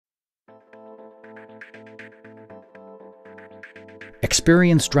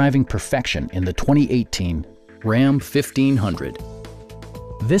Experience driving perfection in the 2018 Ram 1500.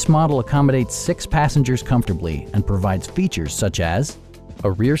 This model accommodates 6 passengers comfortably and provides features such as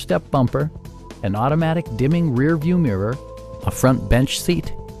a rear step bumper, an automatic dimming rear view mirror, a front bench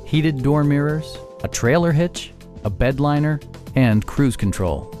seat, heated door mirrors, a trailer hitch, a bedliner, and cruise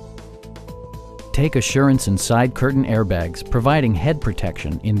control. Take assurance in side curtain airbags, providing head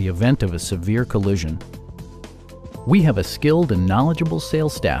protection in the event of a severe collision. We have a skilled and knowledgeable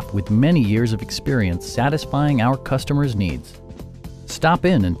sales staff with many years of experience satisfying our customers' needs. Stop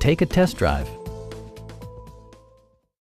in and take a test drive.